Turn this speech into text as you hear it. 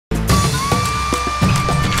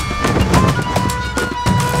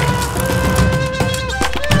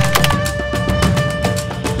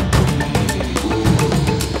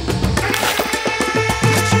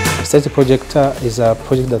Starity project is a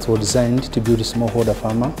project that was designed to build smallholder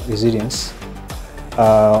farmer resilience.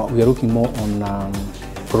 We are looking more on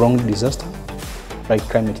prolonged disaster like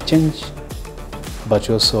climate change, but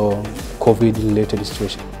also COVID-related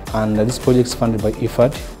situation. And this project is funded by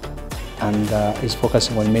IFAD and is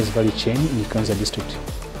focusing on maize value chain in Kanza district.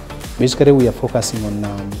 Basically, we are focusing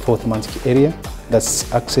on Fourth Mansiki area. That's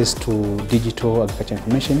access to digital agriculture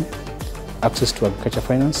information, access to agriculture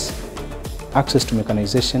finance, access to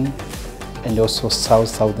mechanization, and also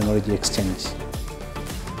South-South knowledge exchange.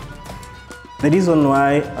 The reason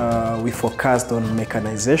why we focused on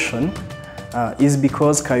mechanization is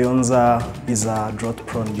because Kayonza is a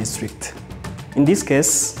drought-prone district. In this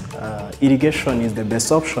case, irrigation is the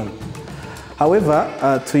best option. However,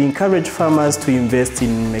 to encourage farmers to invest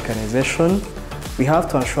in mechanization, we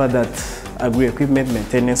have to ensure that agri-equipment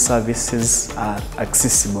maintenance services are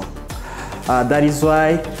accessible. That is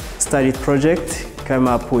why Starity project came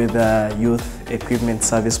up with a youth equipment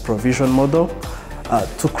service provision model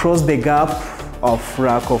to cross the gap of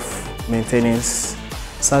lack of maintenance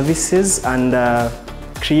services and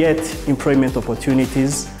create employment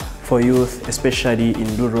opportunities for youth, especially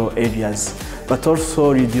in rural areas, but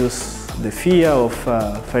also reduce the fear of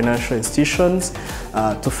financial institutions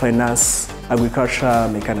to finance agriculture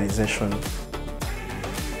mechanization.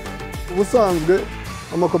 Ubusanzwe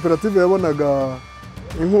amakoperative yabonaga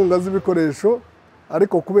inkunga z'ibikoresho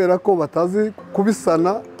ariko kubera ko batazi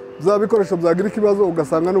kubisana za bikoresho byagira ikibazo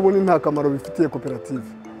ugasanga n'ubundi nta kamaro bifitiye koperative.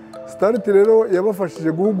 Starity rero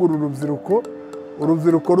yabafashije guhugura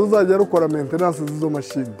urubyiruko ruzajya rukora maintenance z'izo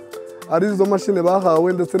mashini. Ari izo mashini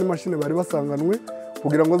bahawe ndetse n'imashini bari basanganwe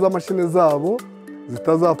kugira ngo za mashini zabo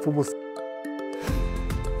zitazapfa ubusa.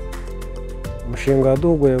 Umushinga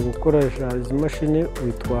waduhuguye gukoresha izi mashini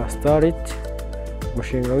witwa Starity,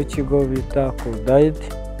 umushinga w'ikigo bita Cordaid,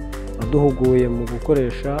 waduhuguye mu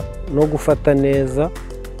gukoresha no gufata neza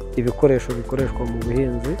ibikoresho bikoreshwa mu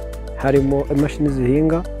buhinzi, harimo imashini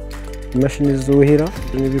zihinga, imashini zuhira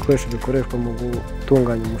n'ibikoresho bikoreshwa mu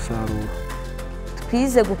gutunganya umusaruro.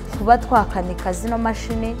 Twize kuba twakanika zino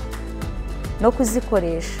mashini no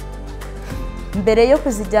kuzikoresha. Mbere yo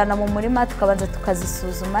kuzijyana mu murima tukabanza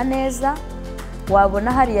tukazisuzuma neza,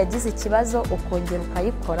 wabona hari yagize ikibazo ukongera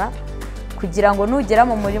ukayikora kugira ngo nugera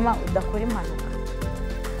mu murima udakora impanuka.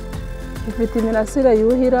 Ifite imirasire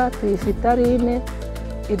yuhira, tuyifite arine,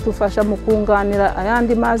 idufasha mu kunganira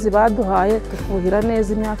ayandi mazi baduhaye tukuhira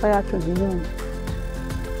neza imyaka yacu ntiyume.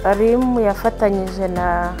 Arimu yafatanyije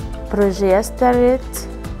na projet ya Starity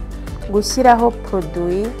gushyiraho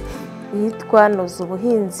produit yitwa Noza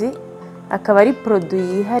ubuhinzi, akaba ari produit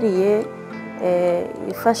yihariye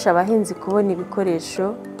ifasha abahinzi kubona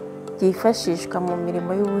ibikoresho byifashishwa mu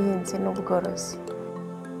mirimo y'ubuhinzi n'ubworozi.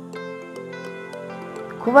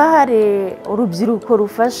 Kuba hari urubyiruko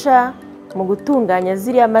rufasha mu gutunganya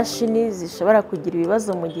ziriya mashini zishobora kugira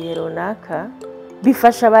ibibazo mu gihe runaka,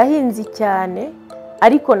 bifasha abahinzi cyane,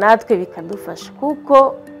 ariko natwe bikadufasha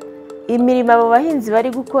kuko imirimo abo bahinzi bari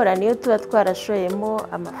gukora niyo tuba twarashoyemo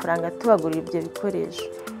amafaranga tubagurira ibyo bikoresho.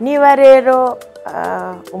 Niba rero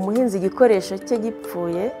umuhinzi igikoresho cye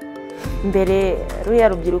gipfuye, mbere ruya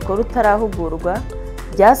rubyiruko rutarahugurwa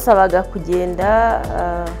byasabaga kugenda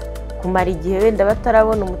kumara igihe wenda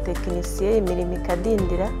batarabona umutekinisiye, imirimo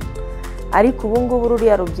ikadindira, ariko ubu ngubu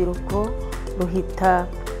ruriya rubyiruko ruhita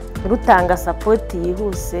rutanga support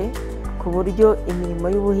yihuse ku buryo imirimo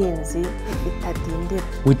y'ubuhinzi itadindira.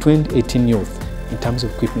 We trained 18 youth in terms of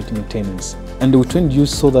equipment maintenance, and we trained youth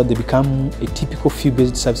so that they become a typical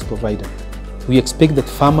field-based service provider. We expect that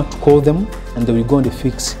farmer to call them and they will go and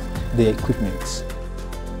fix their equipment.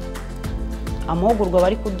 Amahugurwa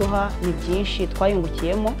bari kuduha ni byinshi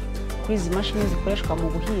twayungukiyemo kuri izi mashini zikoreshwa mu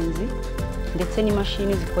buhinzi ndetse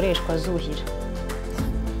n'imashini zikoreshwa zuhira.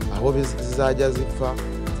 Aho zizajya zipfa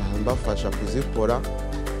zambafasha kuzikora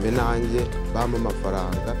mbe nanjye bampa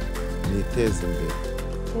amafaranga niteze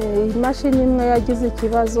imbere. Imashini imwe yagize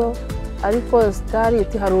ikibazo ariko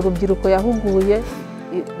Starity hari urubyiruko yahuguye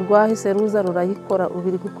rwahise ruza rurayikora,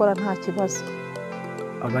 rubiri gukora nta kibazo.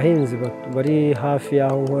 Abahinzi bari hafi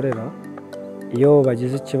y'aho nkorera iyo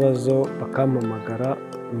bagize ikibazo bakampamagara,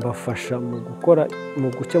 mbafasha mu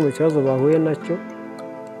gukemura ikibazo bahuye nacyo.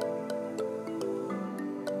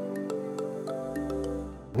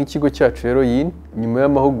 Nk'ikigo cyacu rero nyuma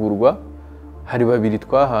y'amahugurwa hari babiri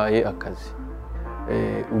twahaye akazi.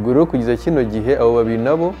 Ubwo rero kugeza kino gihe abo babiri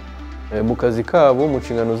nabo mu kazi kabo, mu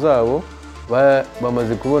nshingano zabo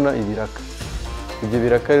bamaze kubona ibiraka. Ibyo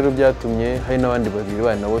biraka rero byatumye hari n'abandi babiri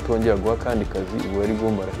bari nabo twongera guha kandi kazi, ubu bari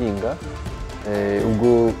gomba barahinga.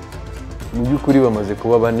 Ubwo mu by'ukuri bamaze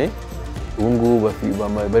kuba 4, ubu ngubu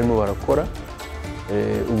barimo barakora.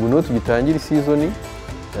 ubu niho tugitangira isizoni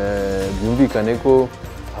byumvikane ko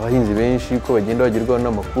abahinzi benshi ko bagenda bagerwaho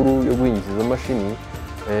n'amakuru yo guhingiza izo mashini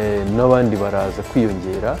n'abandi baraza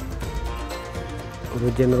kwiyongera.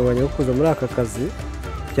 Urugendo rwanya kuza muri aka kazi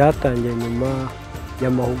byatangiye nyuma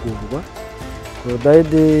y'amahugurwa.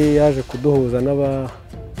 Cordaid yaje kuduhuza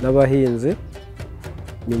n'abahinzi,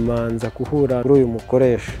 nyuma nza guhura kuri uyu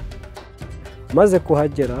mukoresha. Maze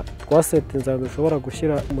kuhagera twasetinze ahantu dushobora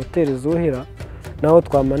gushyira moteri zuhira naho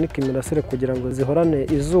twamanika imirasire kugira ngo zihorane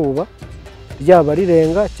izuba ryaba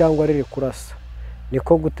rirenga cyangwa riri kurasa.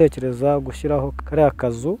 Niko gutekereza gushyiraho kariya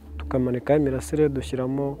kazu tukamanikaho imirasire,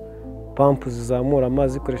 dushyiramo pampu zizamura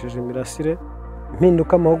amazi zikoresheje imirasire.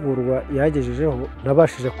 Impinduka amahugurwa yagejejeho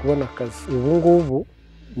nabashije kubona akazi. Ubu ngubu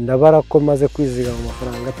ndabara ko maze kwizigama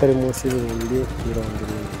amafaranga atari munsi y'ibihumbi 70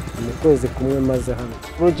 mu kwezi kumwe maze hano.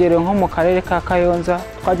 Urugero nko mu karere ka Kayonza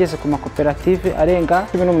twageze ku makoperative arenga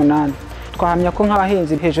 18. Twahamya ko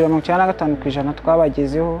nk'abahinzi hejuru ya 95%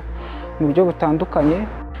 twabagezeho mu buryo butandukanye.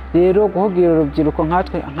 Rero guhugura urubyiruko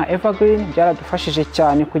nkatwe nka Evergreen byaradufashije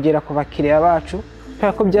cyane kugera ku bakiriya bacu,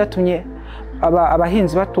 kubera ko byatumye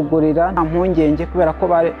abahinzi batugurira nta mpungenge, kubera ko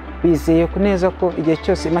bizeye neza ko igihe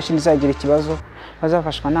cyose imashini izagira ikibazo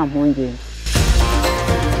bazafashwa nta mpungenge.